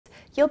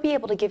you'll be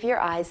able to give your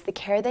eyes the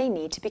care they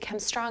need to become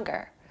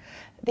stronger.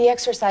 The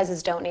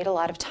exercises don't need a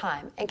lot of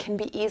time and can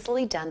be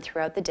easily done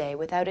throughout the day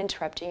without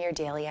interrupting your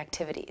daily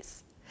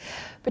activities.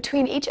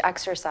 Between each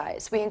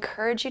exercise, we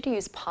encourage you to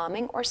use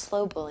palming or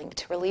slow blink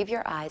to relieve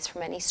your eyes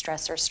from any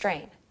stress or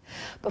strain.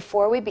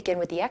 Before we begin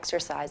with the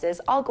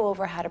exercises, I'll go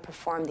over how to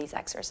perform these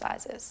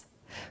exercises.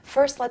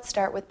 First, let's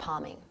start with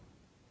palming.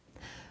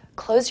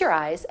 Close your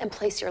eyes and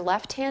place your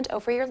left hand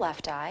over your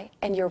left eye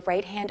and your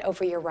right hand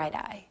over your right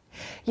eye.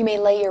 You may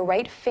lay your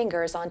right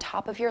fingers on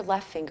top of your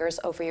left fingers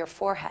over your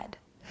forehead.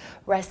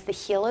 Rest the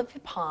heel of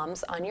your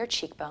palms on your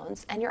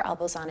cheekbones and your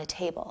elbows on a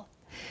table.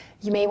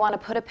 You may want to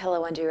put a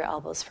pillow under your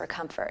elbows for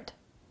comfort.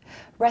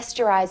 Rest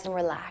your eyes and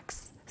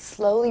relax,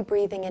 slowly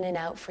breathing in and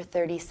out for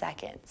 30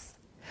 seconds.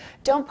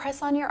 Don't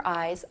press on your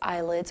eyes,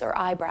 eyelids, or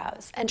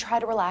eyebrows, and try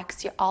to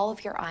relax all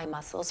of your eye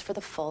muscles for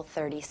the full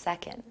 30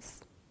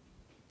 seconds.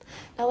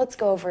 Now let's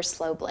go over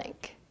slow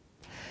blink.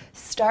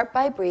 Start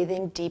by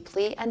breathing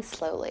deeply and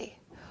slowly.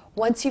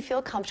 Once you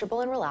feel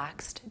comfortable and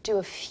relaxed, do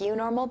a few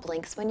normal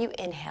blinks when you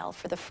inhale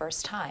for the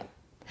first time.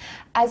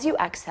 As you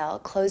exhale,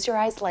 close your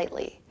eyes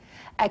lightly.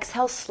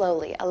 Exhale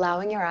slowly,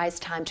 allowing your eyes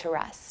time to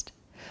rest.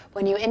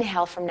 When you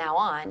inhale from now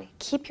on,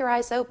 keep your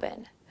eyes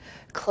open.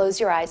 Close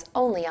your eyes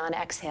only on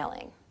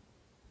exhaling,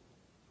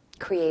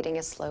 creating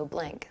a slow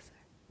blink.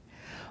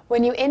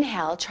 When you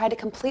inhale, try to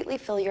completely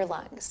fill your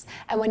lungs,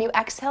 and when you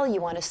exhale,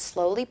 you want to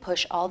slowly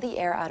push all the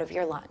air out of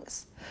your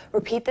lungs.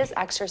 Repeat this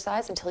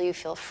exercise until you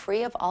feel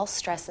free of all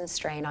stress and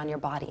strain on your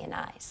body and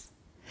eyes.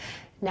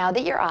 Now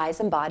that your eyes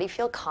and body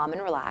feel calm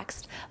and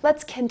relaxed,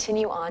 let's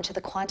continue on to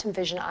the quantum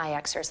vision eye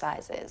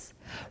exercises.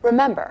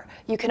 Remember,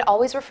 you can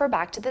always refer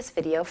back to this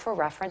video for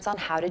reference on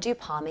how to do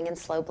palming and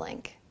slow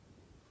blink.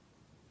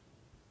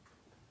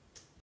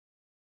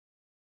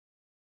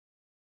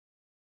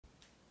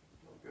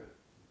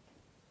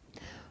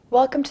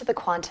 Welcome to the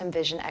quantum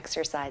vision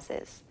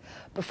exercises.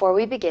 Before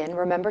we begin,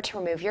 remember to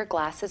remove your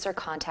glasses or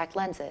contact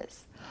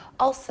lenses.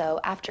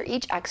 Also, after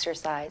each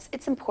exercise,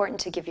 it's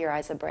important to give your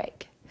eyes a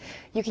break.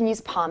 You can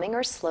use palming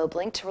or slow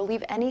blink to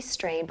relieve any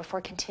strain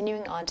before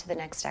continuing on to the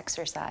next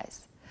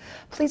exercise.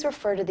 Please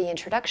refer to the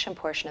introduction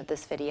portion of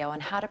this video on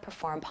how to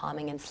perform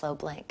palming and slow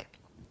blink.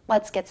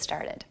 Let's get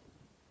started.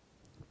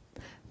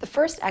 The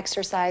first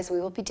exercise we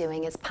will be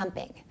doing is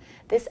pumping.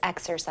 This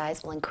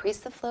exercise will increase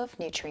the flow of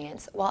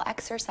nutrients while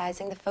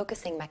exercising the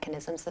focusing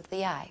mechanisms of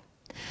the eye.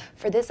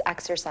 For this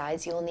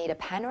exercise, you will need a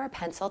pen or a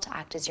pencil to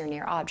act as your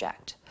near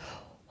object.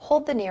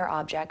 Hold the near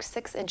object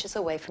 6 inches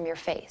away from your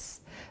face.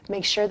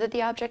 Make sure that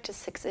the object is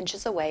 6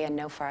 inches away and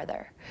no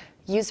farther.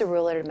 Use a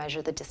ruler to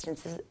measure the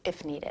distances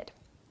if needed.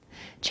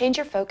 Change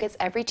your focus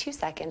every 2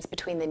 seconds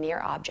between the near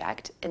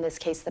object, in this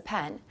case the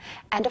pen,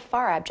 and a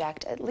far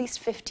object at least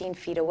 15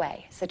 feet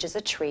away, such as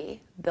a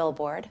tree,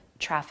 billboard,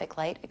 traffic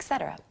light,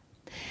 etc.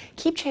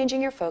 Keep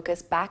changing your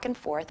focus back and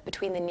forth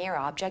between the near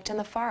object and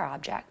the far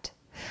object.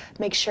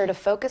 Make sure to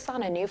focus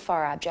on a new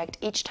far object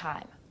each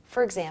time.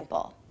 For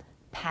example,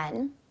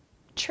 pen,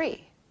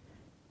 tree,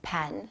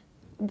 pen,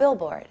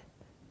 billboard,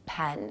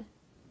 pen,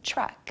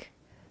 truck,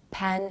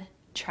 pen,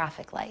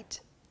 traffic light.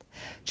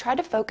 Try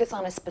to focus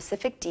on a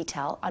specific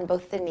detail on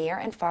both the near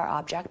and far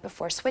object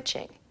before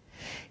switching.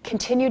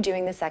 Continue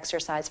doing this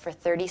exercise for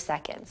 30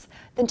 seconds,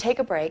 then take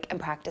a break and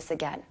practice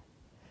again.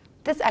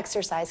 This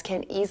exercise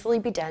can easily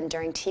be done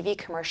during TV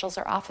commercials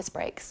or office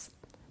breaks.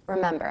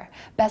 Remember,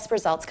 best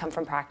results come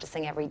from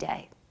practicing every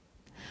day.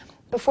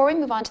 Before we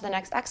move on to the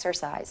next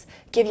exercise,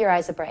 give your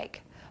eyes a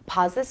break.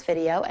 Pause this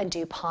video and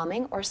do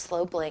palming or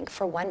slow blink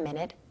for 1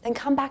 minute, then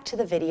come back to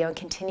the video and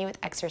continue with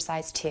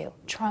exercise 2,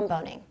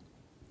 tromboning.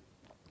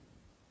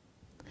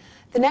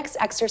 The next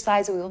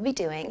exercise we will be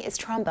doing is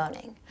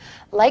tromboning.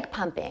 Like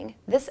pumping,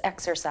 this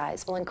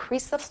exercise will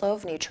increase the flow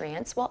of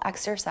nutrients while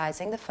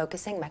exercising the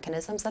focusing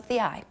mechanisms of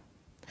the eye.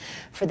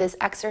 For this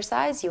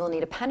exercise, you will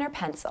need a pen or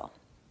pencil.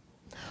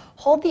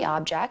 Hold the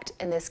object,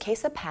 in this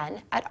case a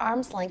pen, at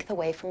arm's length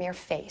away from your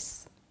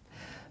face.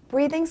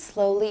 Breathing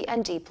slowly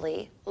and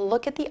deeply,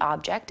 look at the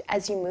object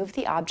as you move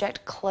the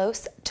object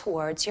close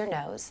towards your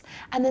nose,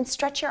 and then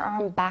stretch your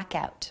arm back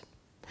out.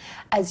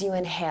 As you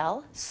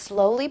inhale,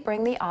 slowly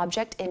bring the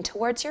object in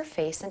towards your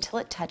face until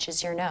it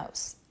touches your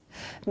nose.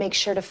 Make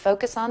sure to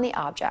focus on the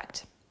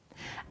object.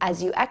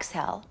 As you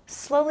exhale,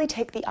 slowly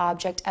take the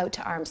object out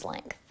to arm's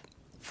length.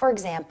 For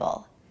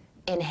example,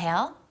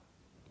 inhale,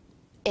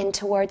 in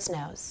towards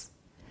nose.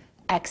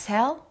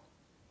 Exhale,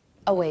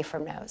 away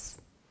from nose.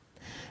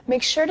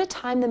 Make sure to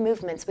time the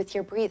movements with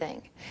your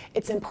breathing.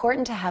 It's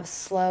important to have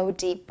slow,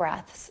 deep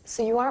breaths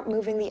so you aren't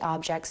moving the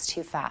objects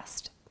too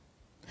fast.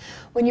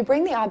 When you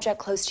bring the object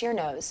close to your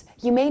nose,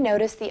 you may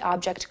notice the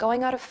object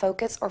going out of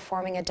focus or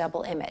forming a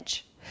double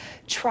image.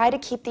 Try to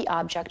keep the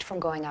object from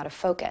going out of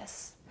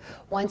focus.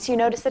 Once you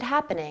notice it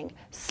happening,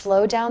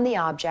 slow down the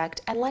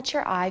object and let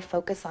your eye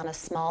focus on a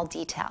small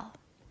detail.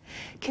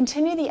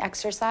 Continue the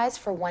exercise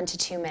for 1 to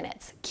 2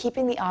 minutes,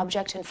 keeping the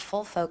object in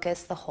full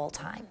focus the whole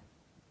time.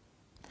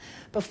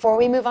 Before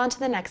we move on to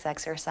the next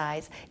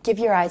exercise, give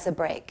your eyes a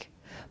break.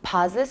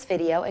 Pause this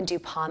video and do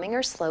palming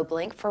or slow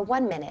blink for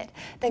 1 minute,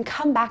 then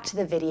come back to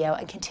the video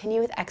and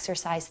continue with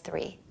exercise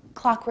 3,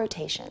 clock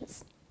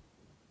rotations.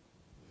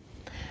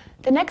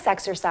 The next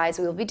exercise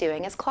we will be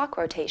doing is clock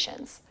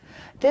rotations.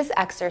 This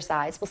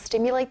exercise will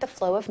stimulate the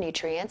flow of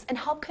nutrients and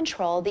help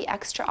control the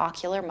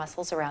extraocular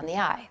muscles around the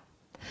eye.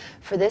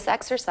 For this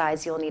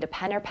exercise, you'll need a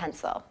pen or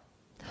pencil.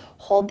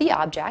 Hold the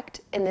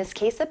object, in this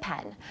case a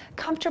pen,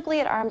 comfortably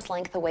at arm's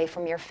length away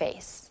from your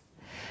face.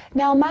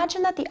 Now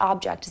imagine that the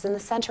object is in the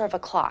center of a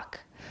clock.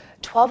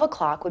 12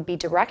 o'clock would be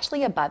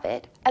directly above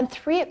it, and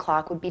 3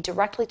 o'clock would be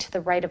directly to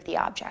the right of the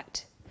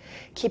object.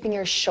 Keeping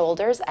your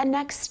shoulders and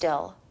neck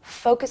still,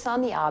 focus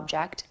on the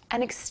object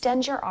and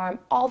extend your arm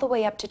all the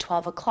way up to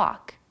 12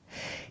 o'clock.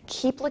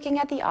 Keep looking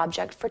at the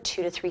object for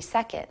 2 to 3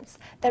 seconds,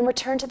 then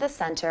return to the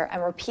center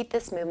and repeat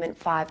this movement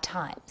 5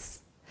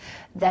 times.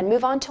 Then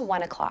move on to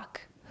 1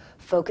 o'clock.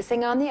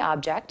 Focusing on the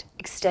object,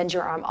 extend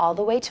your arm all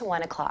the way to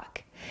 1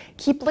 o'clock.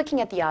 Keep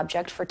looking at the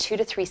object for 2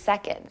 to 3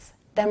 seconds,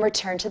 then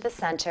return to the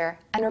center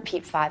and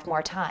repeat 5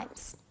 more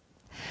times.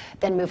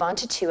 Then move on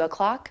to 2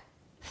 o'clock,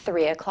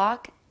 3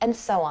 o'clock, and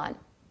so on.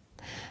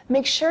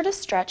 Make sure to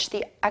stretch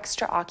the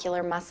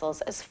extraocular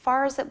muscles as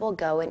far as it will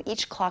go in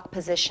each clock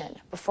position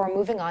before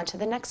moving on to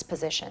the next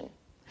position.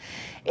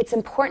 It's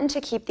important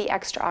to keep the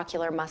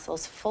extraocular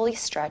muscles fully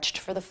stretched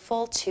for the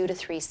full 2 to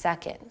 3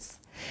 seconds.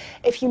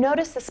 If you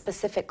notice a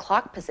specific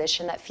clock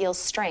position that feels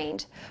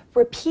strained,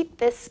 repeat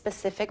this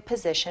specific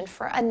position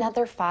for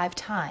another 5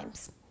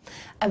 times.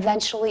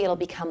 Eventually, it'll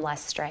become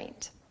less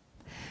strained.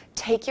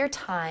 Take your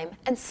time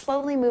and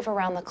slowly move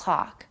around the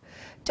clock.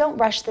 Don't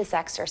rush this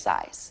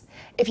exercise.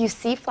 If you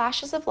see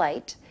flashes of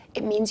light,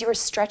 it means you are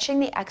stretching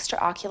the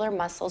extraocular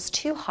muscles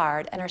too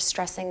hard and are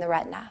stressing the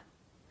retina.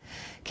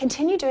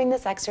 Continue doing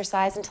this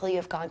exercise until you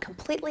have gone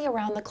completely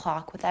around the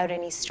clock without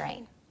any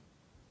strain.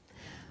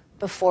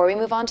 Before we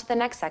move on to the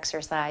next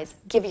exercise,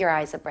 give your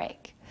eyes a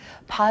break.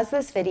 Pause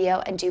this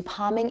video and do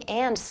palming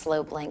and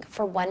slow blink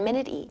for 1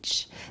 minute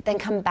each. Then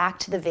come back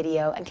to the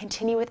video and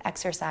continue with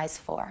exercise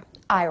 4,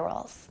 eye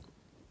rolls.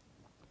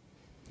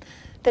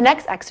 The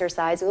next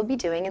exercise we'll be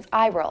doing is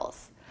eye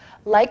rolls.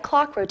 Like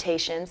clock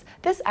rotations,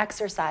 this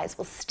exercise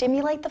will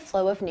stimulate the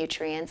flow of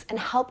nutrients and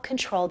help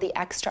control the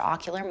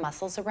extraocular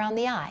muscles around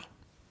the eye.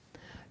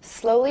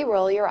 Slowly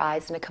roll your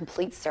eyes in a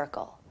complete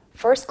circle,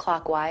 first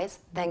clockwise,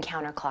 then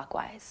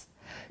counterclockwise.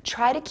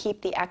 Try to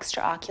keep the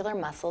extraocular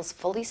muscles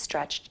fully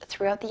stretched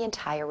throughout the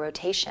entire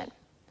rotation.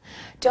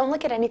 Don't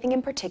look at anything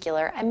in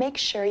particular and make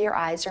sure your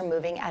eyes are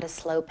moving at a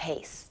slow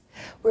pace.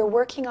 We're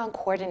working on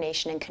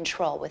coordination and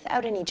control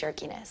without any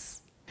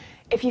jerkiness.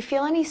 If you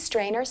feel any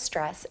strain or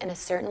stress in a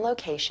certain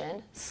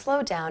location,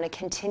 slow down and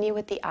continue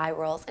with the eye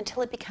rolls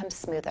until it becomes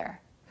smoother.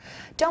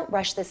 Don't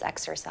rush this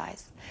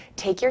exercise.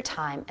 Take your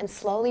time and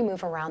slowly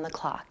move around the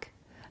clock.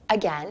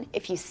 Again,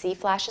 if you see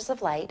flashes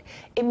of light,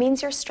 it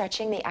means you're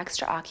stretching the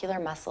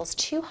extraocular muscles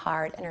too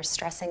hard and are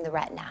stressing the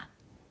retina.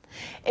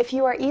 If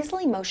you are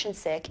easily motion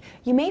sick,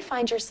 you may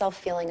find yourself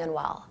feeling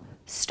unwell.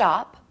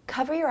 Stop,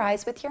 cover your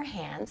eyes with your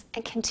hands,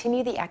 and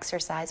continue the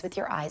exercise with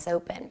your eyes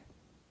open.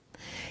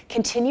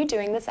 Continue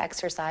doing this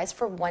exercise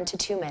for 1 to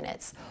 2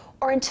 minutes,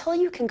 or until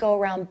you can go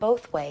around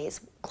both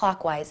ways,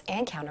 clockwise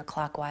and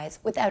counterclockwise,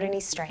 without any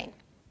strain.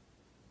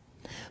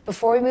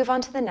 Before we move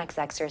on to the next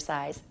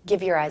exercise,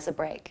 give your eyes a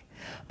break.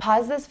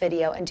 Pause this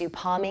video and do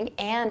palming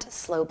and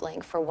slow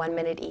blink for 1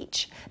 minute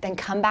each. Then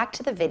come back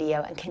to the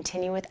video and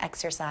continue with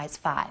exercise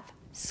 5,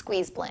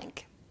 squeeze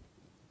blink.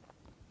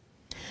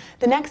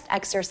 The next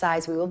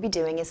exercise we will be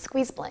doing is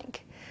squeeze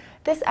blink.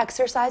 This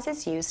exercise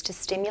is used to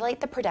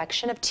stimulate the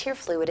production of tear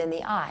fluid in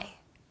the eye.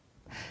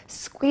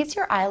 Squeeze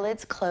your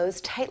eyelids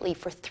closed tightly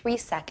for 3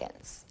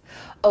 seconds.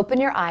 Open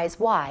your eyes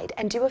wide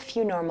and do a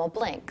few normal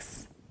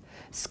blinks.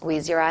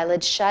 Squeeze your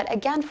eyelids shut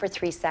again for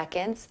 3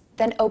 seconds,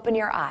 then open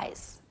your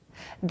eyes.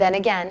 Then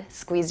again,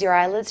 squeeze your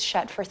eyelids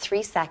shut for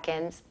 3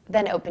 seconds,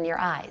 then open your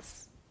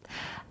eyes.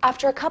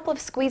 After a couple of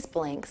squeeze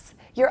blinks,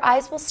 your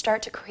eyes will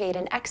start to create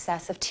an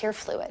excess of tear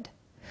fluid.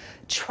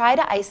 Try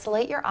to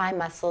isolate your eye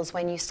muscles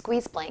when you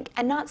squeeze blink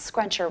and not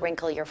scrunch or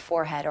wrinkle your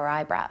forehead or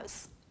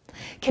eyebrows.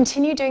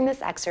 Continue doing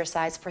this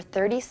exercise for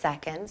 30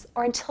 seconds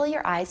or until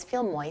your eyes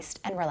feel moist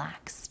and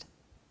relaxed.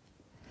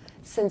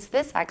 Since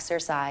this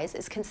exercise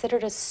is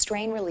considered a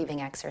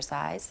strain-relieving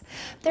exercise,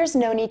 there's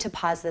no need to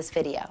pause this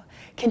video.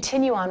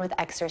 Continue on with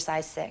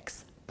exercise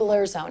 6,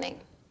 blur zoning.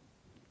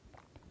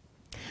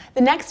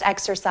 The next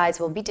exercise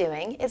we'll be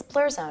doing is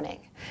blur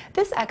zoning.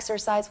 This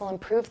exercise will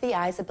improve the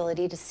eye's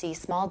ability to see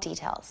small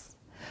details.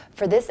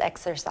 For this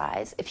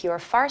exercise, if you are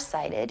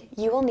farsighted,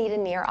 you will need a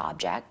near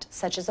object,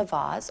 such as a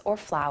vase or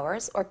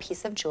flowers or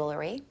piece of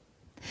jewelry.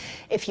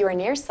 If you are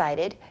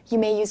nearsighted, you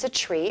may use a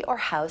tree or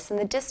house in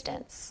the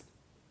distance.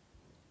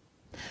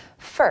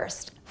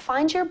 First,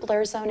 find your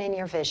blur zone in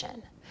your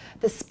vision,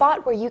 the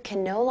spot where you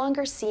can no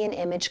longer see an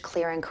image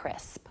clear and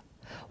crisp.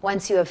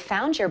 Once you have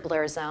found your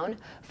blur zone,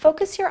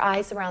 focus your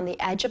eyes around the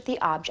edge of the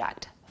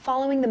object,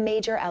 following the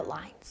major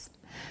outlines.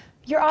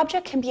 Your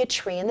object can be a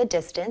tree in the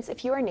distance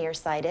if you are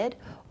nearsighted,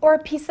 or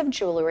a piece of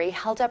jewelry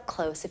held up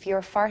close if you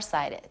are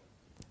farsighted.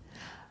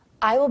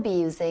 I will be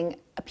using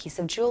a piece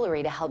of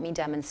jewelry to help me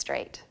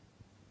demonstrate.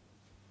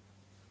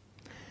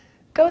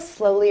 Go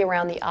slowly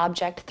around the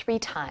object 3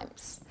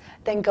 times.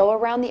 Then go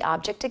around the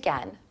object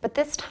again, but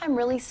this time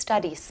really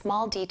study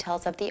small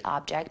details of the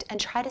object and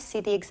try to see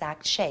the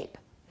exact shape.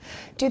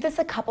 Do this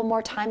a couple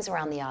more times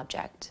around the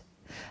object.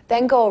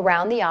 Then go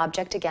around the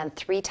object again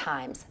 3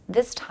 times,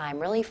 this time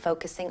really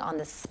focusing on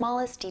the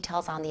smallest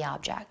details on the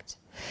object.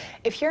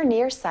 If you're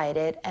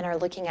nearsighted and are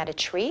looking at a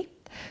tree,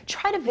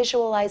 try to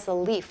visualize a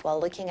leaf while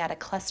looking at a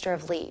cluster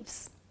of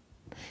leaves.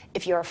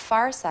 If you're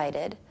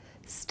farsighted,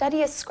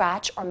 study a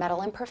scratch or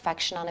metal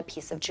imperfection on a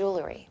piece of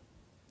jewelry.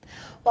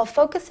 While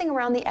focusing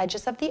around the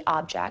edges of the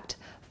object,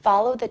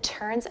 follow the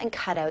turns and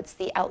cutouts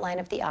the outline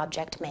of the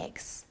object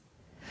makes.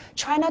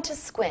 Try not to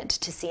squint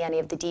to see any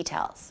of the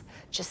details.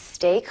 Just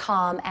stay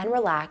calm and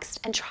relaxed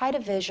and try to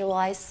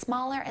visualize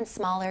smaller and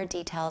smaller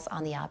details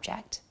on the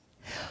object.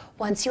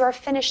 Once you are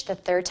finished the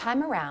 3rd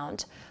time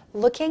around,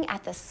 looking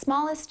at the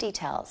smallest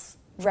details,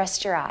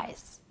 rest your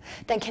eyes.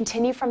 Then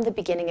continue from the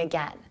beginning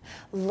again,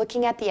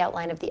 looking at the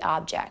outline of the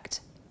object,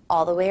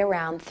 all the way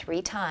around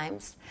 3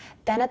 times,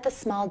 then at the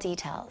small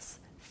details,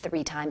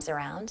 3 times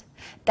around,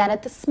 then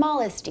at the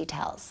smallest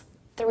details,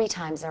 3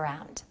 times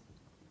around.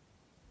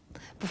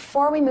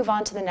 Before we move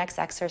on to the next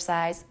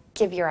exercise,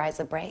 give your eyes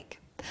a break.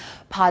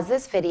 Pause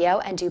this video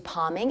and do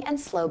palming and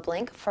slow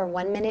blink for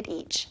 1 minute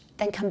each.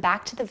 Then come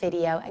back to the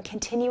video and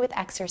continue with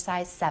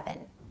exercise 7,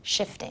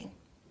 shifting.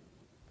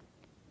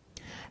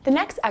 The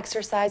next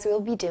exercise we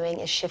will be doing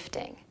is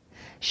shifting.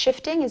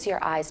 Shifting is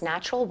your eye's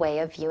natural way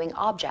of viewing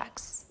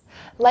objects.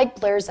 Like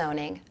blur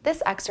zoning,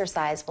 this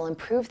exercise will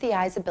improve the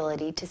eye's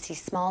ability to see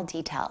small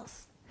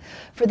details.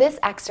 For this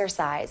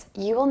exercise,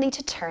 you will need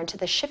to turn to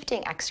the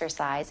shifting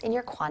exercise in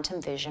your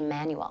quantum vision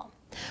manual.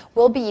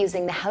 We'll be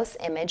using the house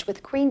image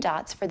with green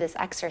dots for this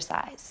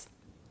exercise.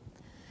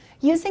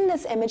 Using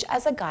this image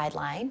as a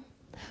guideline,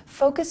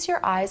 focus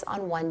your eyes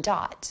on one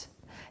dot.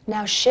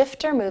 Now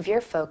shift or move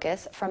your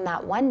focus from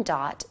that one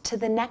dot to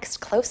the next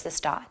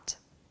closest dot.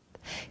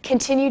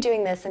 Continue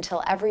doing this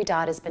until every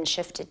dot has been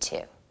shifted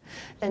to.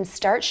 Then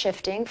start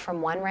shifting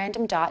from one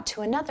random dot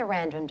to another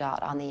random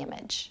dot on the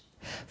image,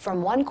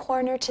 from one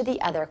corner to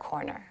the other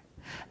corner,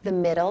 the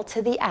middle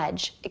to the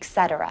edge,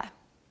 etc.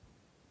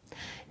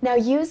 Now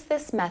use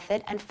this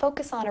method and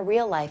focus on a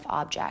real-life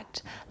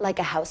object, like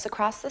a house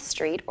across the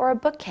street or a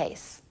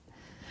bookcase.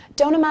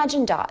 Don't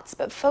imagine dots,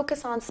 but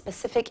focus on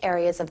specific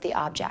areas of the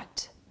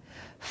object.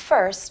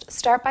 First,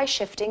 start by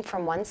shifting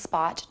from one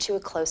spot to a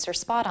closer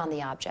spot on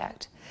the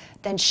object.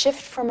 Then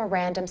shift from a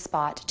random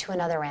spot to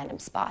another random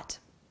spot.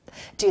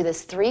 Do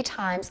this 3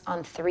 times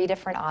on 3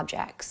 different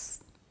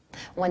objects.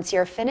 Once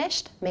you're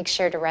finished, make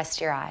sure to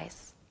rest your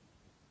eyes.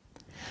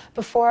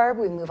 Before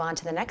we move on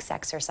to the next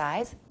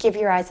exercise, give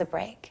your eyes a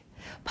break.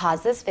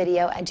 Pause this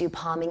video and do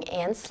palming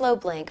and slow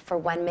blink for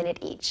 1 minute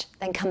each.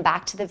 Then come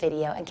back to the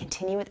video and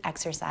continue with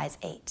exercise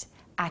 8,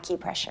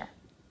 acupressure.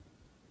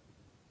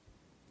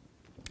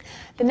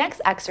 The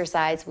next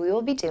exercise we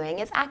will be doing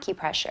is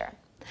acupressure.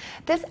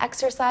 This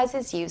exercise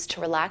is used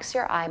to relax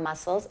your eye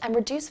muscles and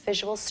reduce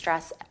visual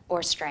stress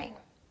or strain.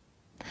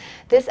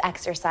 This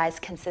exercise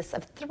consists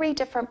of 3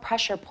 different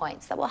pressure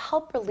points that will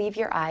help relieve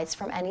your eyes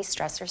from any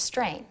stress or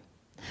strain.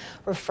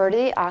 Refer to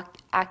the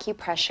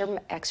acupressure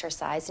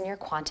exercise in your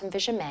quantum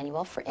vision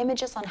manual for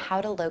images on how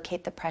to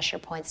locate the pressure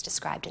points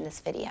described in this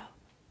video.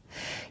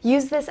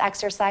 Use this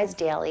exercise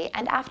daily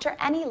and after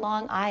any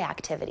long eye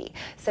activity,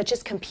 such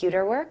as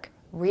computer work,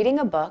 reading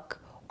a book,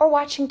 or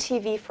watching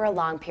TV for a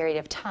long period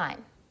of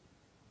time.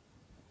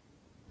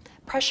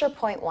 Pressure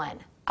point 1,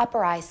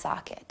 upper eye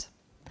socket.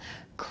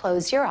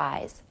 Close your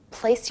eyes.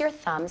 Place your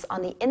thumbs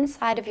on the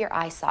inside of your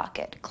eye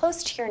socket,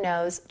 close to your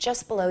nose,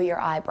 just below your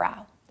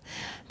eyebrow.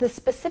 The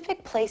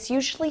specific place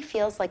usually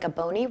feels like a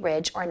bony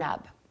ridge or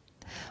nub.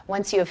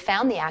 Once you have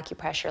found the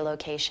acupressure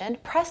location,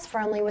 press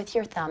firmly with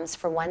your thumbs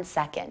for 1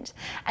 second,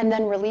 and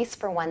then release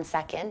for 1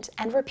 second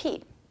and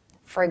repeat.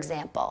 For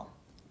example,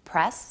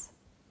 press,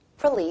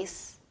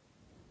 release,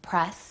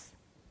 press,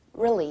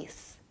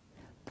 release,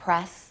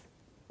 press,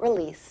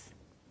 release,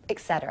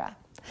 etc.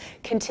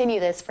 Continue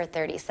this for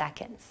 30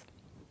 seconds.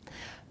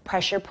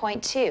 Pressure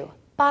point 2,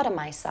 bottom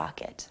eye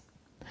socket.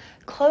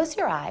 Close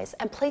your eyes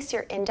and place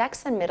your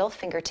index and middle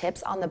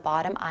fingertips on the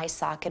bottom eye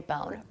socket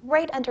bone,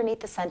 right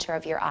underneath the center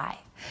of your eye.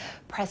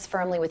 Press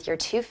firmly with your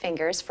 2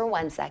 fingers for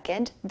 1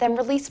 second, then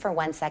release for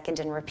 1 second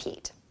and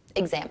repeat.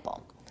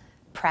 Example,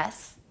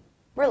 press,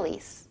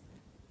 release,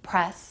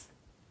 press,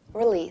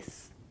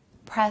 release,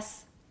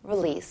 press,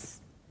 release,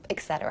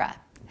 etc.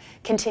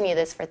 Continue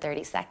this for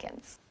 30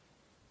 seconds.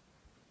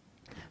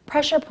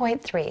 Pressure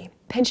point 3,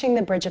 pinching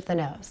the bridge of the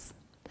nose.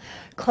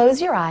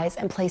 Close your eyes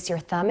and place your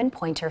thumb and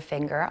pointer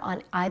finger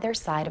on either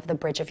side of the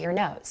bridge of your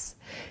nose.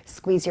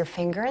 Squeeze your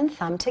finger and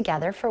thumb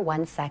together for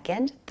 1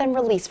 second, then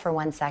release for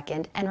 1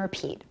 second and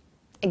repeat.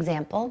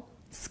 Example,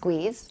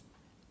 squeeze,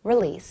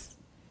 release,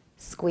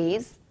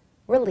 squeeze,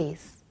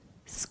 release,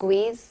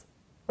 squeeze,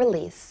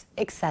 release,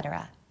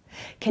 etc.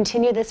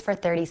 Continue this for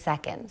 30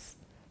 seconds.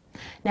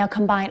 Now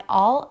combine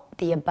all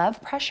the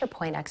above pressure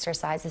point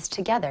exercises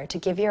together to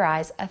give your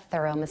eyes a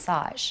thorough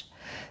massage.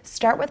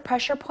 Start with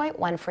pressure point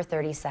 1 for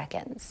 30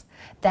 seconds,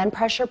 then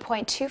pressure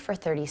point 2 for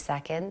 30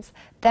 seconds,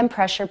 then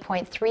pressure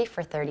point 3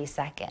 for 30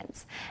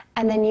 seconds,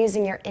 and then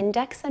using your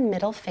index and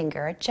middle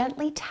finger,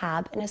 gently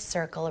tab in a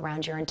circle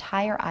around your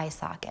entire eye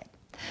socket.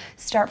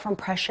 Start from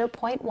pressure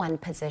point 1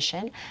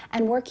 position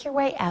and work your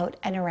way out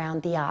and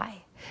around the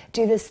eye.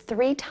 Do this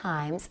 3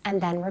 times and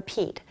then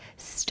repeat,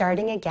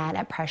 starting again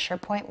at pressure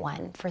point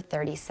 1 for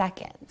 30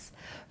 seconds.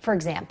 For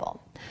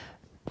example,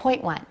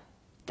 point 1,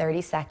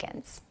 30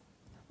 seconds.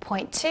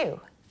 Point 2,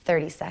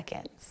 30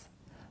 seconds.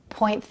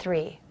 Point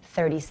 3,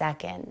 30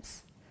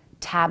 seconds.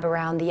 Tab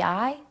around the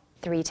eye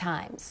 3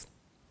 times.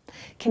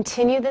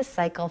 Continue this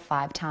cycle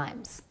 5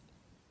 times.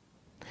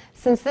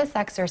 Since this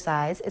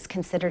exercise is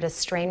considered a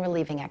strain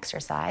relieving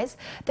exercise,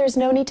 there's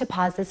no need to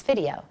pause this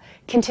video.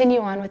 Continue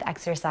on with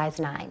exercise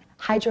 9,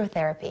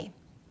 hydrotherapy.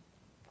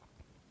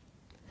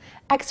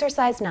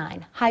 Exercise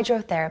 9,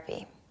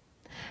 hydrotherapy.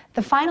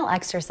 The final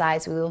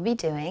exercise we will be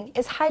doing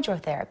is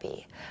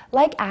hydrotherapy.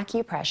 Like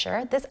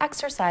acupressure, this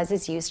exercise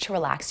is used to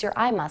relax your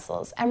eye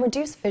muscles and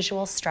reduce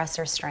visual stress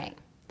or strain.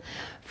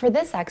 For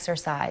this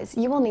exercise,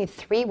 you will need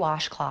 3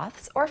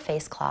 washcloths or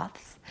face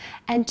cloths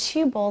and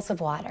 2 bowls of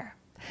water.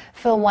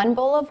 Fill 1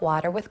 bowl of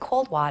water with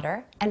cold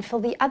water and fill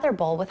the other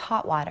bowl with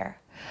hot water.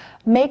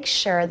 Make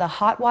sure the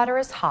hot water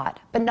is hot,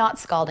 but not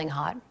scalding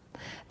hot.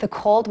 The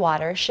cold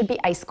water should be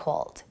ice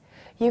cold.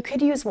 You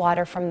could use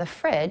water from the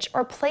fridge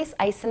or place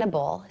ice in a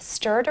bowl,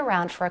 stir it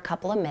around for a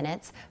couple of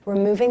minutes,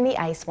 removing the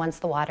ice once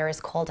the water is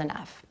cold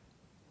enough.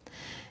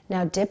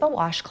 Now dip a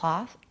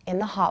washcloth in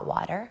the hot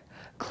water,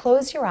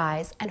 close your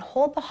eyes and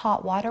hold the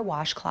hot water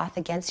washcloth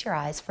against your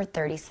eyes for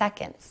 30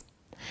 seconds.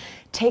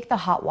 Take the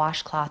hot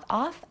washcloth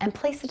off and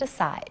place it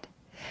aside.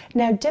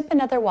 Now dip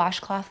another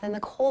washcloth in the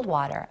cold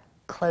water,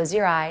 close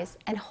your eyes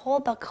and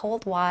hold the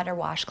cold water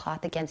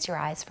washcloth against your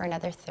eyes for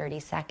another 30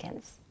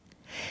 seconds.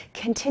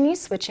 Continue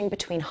switching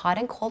between hot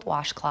and cold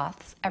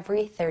washcloths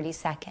every 30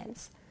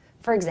 seconds.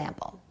 For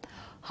example,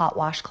 hot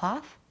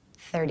washcloth,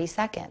 30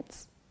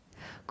 seconds.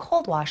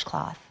 Cold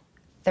washcloth,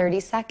 30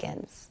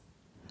 seconds.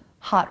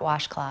 Hot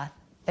washcloth,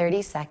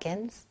 30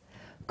 seconds.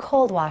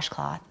 Cold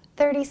washcloth,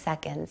 30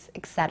 seconds,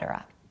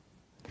 etc.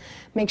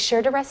 Make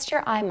sure to rest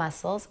your eye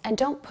muscles and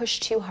don't push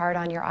too hard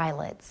on your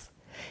eyelids.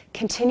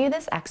 Continue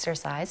this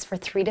exercise for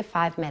 3 to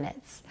 5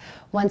 minutes.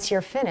 Once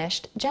you're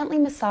finished, gently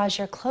massage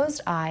your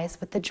closed eyes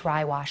with the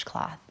dry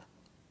washcloth.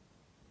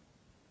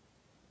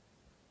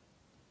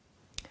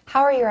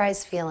 How are your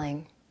eyes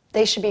feeling?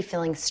 They should be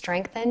feeling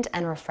strengthened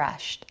and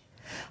refreshed.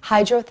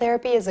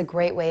 Hydrotherapy is a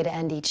great way to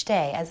end each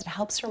day as it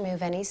helps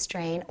remove any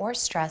strain or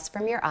stress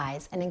from your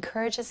eyes and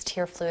encourages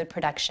tear fluid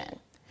production.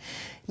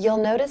 You'll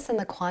notice in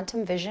the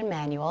Quantum Vision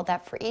Manual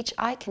that for each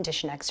eye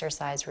condition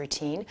exercise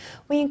routine,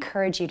 we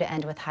encourage you to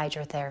end with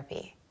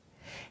hydrotherapy.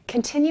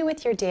 Continue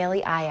with your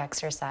daily eye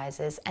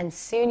exercises and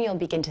soon you'll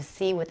begin to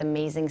see with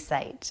amazing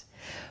sight.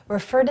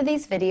 Refer to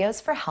these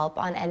videos for help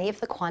on any of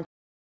the Quantum